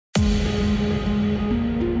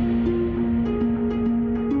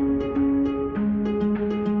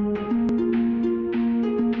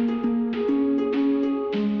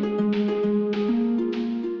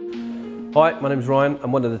Hi, my name is Ryan.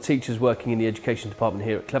 I'm one of the teachers working in the education department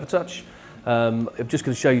here at Clevertouch. I'm just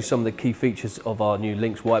going to show you some of the key features of our new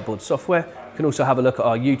LYNX Whiteboard software. You can also have a look at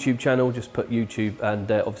our YouTube channel, just put YouTube and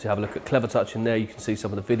obviously have a look at Clevertouch in there. You can see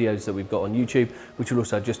some of the videos that we've got on YouTube, which will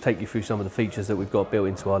also just take you through some of the features that we've got built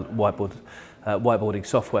into our whiteboarding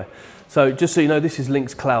software. So just so you know, this is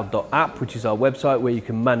lynxcloud.app, which is our website where you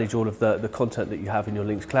can manage all of the content that you have in your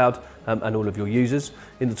LYNX Cloud and all of your users.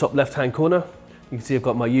 In the top left-hand corner, you can see I've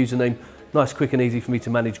got my username. Nice, quick and easy for me to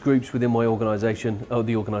manage groups within my organisation, or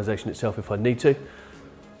the organisation itself if I need to.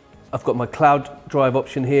 I've got my cloud drive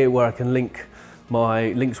option here where I can link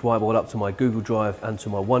my LYNX Whiteboard up to my Google Drive and to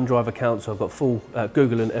my OneDrive account, so I've got full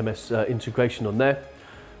Google and MS integration on there.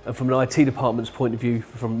 And from an IT department's point of view,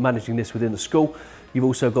 from managing this within the school, you've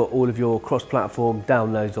also got all of your cross-platform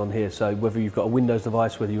downloads on here. So whether you've got a Windows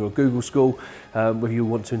device, whether you're a Google school, whether you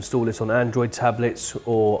want to install this on Android tablets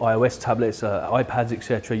or iOS tablets, iPads,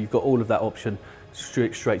 etc., you've got all of that option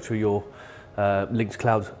straight through your LYNX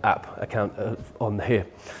Cloud app account on here.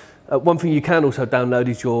 One thing you can also download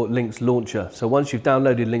is your LYNX Launcher. So once you've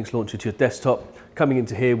downloaded LYNX Launcher to your desktop, coming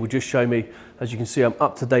into here will just show me, as you can see, I'm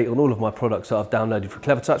up to date on all of my products that I've downloaded for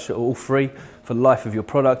Clevertouch. They're all free for the life of your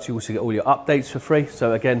product. You also get all your updates for free.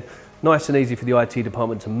 So again, nice and easy for the IT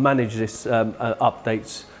department to manage this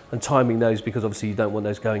updates and timing those, because obviously you don't want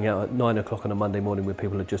those going out at 9 o'clock on a Monday morning when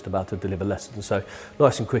people are just about to deliver lessons. So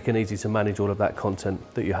nice and quick and easy to manage all of that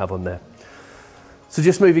content that you have on there. So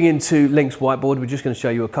just moving into LYNX Whiteboard, we're just going to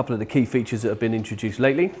show you a couple of the key features that have been introduced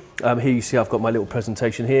lately. Here you see I've got my little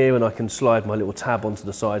presentation here, and I can slide my little tab onto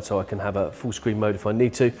the side so I can have a full screen mode if I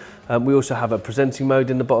need to. We also have a presenting mode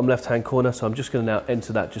in the bottom left hand corner, so I'm just going to now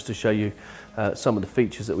enter that just to show you some of the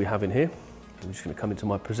features that we have in here. I'm just going to come into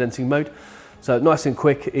my presenting mode. So nice and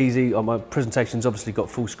quick, easy. My presentation's obviously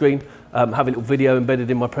got full screen. Have a little video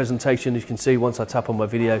embedded in my presentation. As you can see, once I tap on my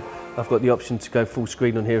video, I've got the option to go full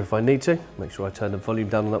screen on here if I need to. Make sure I turn the volume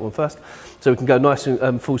down on that one first. So we can go nice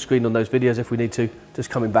and full screen on those videos if we need to,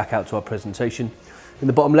 just coming back out to our presentation. In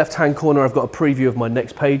the bottom left-hand corner, I've got a preview of my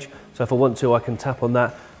next page. So if I want to, I can tap on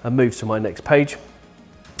that and move to my next page.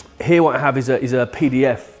 Here what I have is a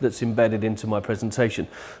PDF that's embedded into my presentation.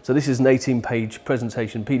 So this is an 18-page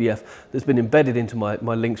presentation PDF that's been embedded into my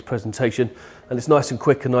LYNX presentation, and it's nice and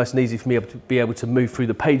quick and nice and easy for me to be able to move through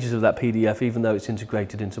the pages of that PDF even though it's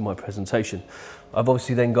integrated into my presentation. I've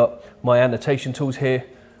obviously then got my annotation tools here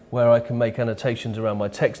where I can make annotations around my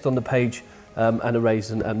text on the page and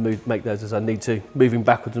erase and make those as I need to, moving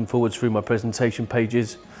backwards and forwards through my presentation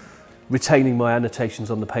pages, retaining my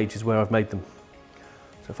annotations on the pages where I've made them.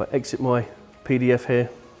 So if I exit my PDF here,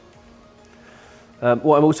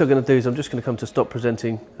 what I'm also going to do is I'm just going to come to stop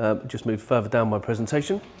presenting, just move further down my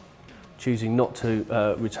presentation, choosing not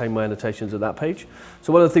to retain my annotations at that page.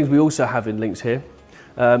 So one of the things we also have in LYNX here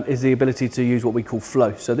is the ability to use what we call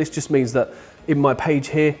flow. So this just means that in my page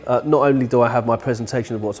here, not only do I have my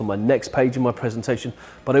presentation of what's on my next page in my presentation,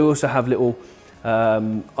 but I also have little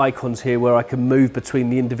icons here where I can move between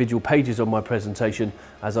the individual pages on my presentation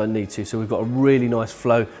as I need to. So we've got a really nice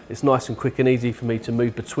flow. It's nice and quick and easy for me to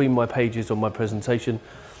move between my pages on my presentation.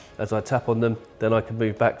 As I tap on them, then I can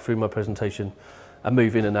move back through my presentation and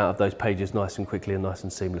move in and out of those pages nice and quickly and nice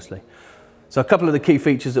and seamlessly. So a couple of the key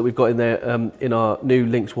features that we've got in there in our new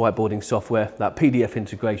LYNX whiteboarding software, that PDF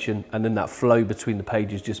integration and then that flow between the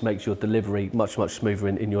pages just makes your delivery much smoother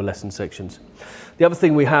in your lesson sections. The other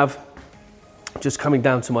thing we have, just coming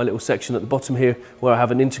down to my little section at the bottom here where I have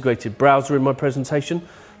an integrated browser in my presentation.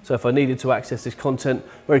 So if I needed to access this content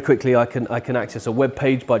very quickly, I can access a web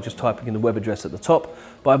page by just typing in the web address at the top.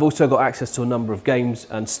 But I've also got access to a number of games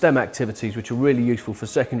and STEM activities which are really useful for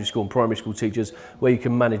secondary school and primary school teachers, where you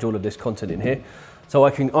can manage all of this content in here. So I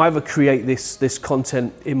can either create this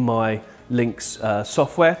content in my LYNX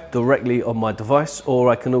software directly on my device, or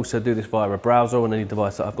I can also do this via a browser on any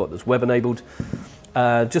device that I've got that's web enabled.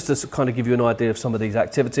 Just to kind of give you an idea of some of these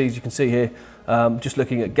activities, you can see here, just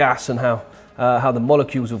looking at gas and how the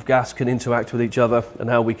molecules of gas can interact with each other and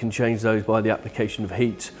how we can change those by the application of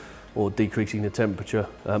heat or decreasing the temperature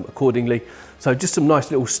accordingly. So just some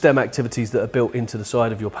nice little STEM activities that are built into the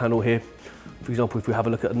side of your panel here. For example, if we have a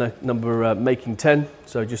look at number making 10,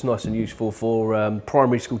 so just nice and useful for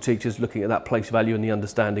primary school teachers looking at that place value and the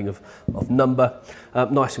understanding of number.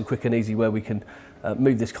 Nice and quick and easy where we can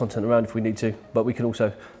move this content around if we need to, but we can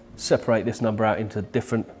also separate this number out into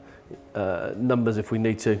different numbers if we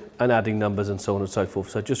need to, and adding numbers and so on and so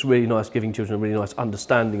forth. So just really nice, giving children a really nice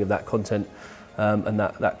understanding of that content and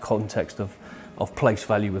that context of place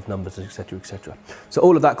value with numbers, etc, etc. So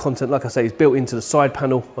all of that content, like I say, is built into the side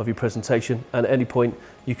panel of your presentation, and at any point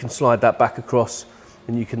you can slide that back across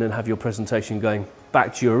and you can then have your presentation going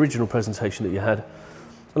back to your original presentation that you had.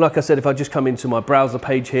 And like I said, if I just come into my browser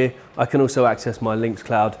page here, I can also access my LYNX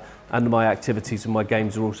cloud, and my activities and my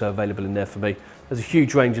games are also available in there for me. There's a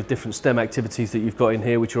huge range of different STEM activities that you've got in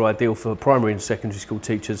here, which are ideal for primary and secondary school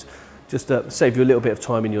teachers, just to save you a little bit of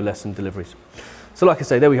time in your lesson deliveries. So like I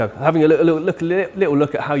say, there we go, having a little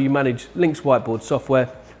look at how you manage LYNX Whiteboard software,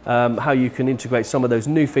 how you can integrate some of those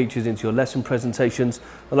new features into your lesson presentations.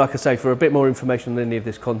 And like I say, for a bit more information on any of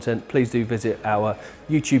this content, please do visit our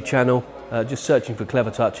YouTube channel, just searching for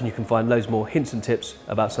Clevertouch, and you can find loads more hints and tips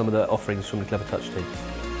about some of the offerings from the Clevertouch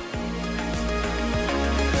team.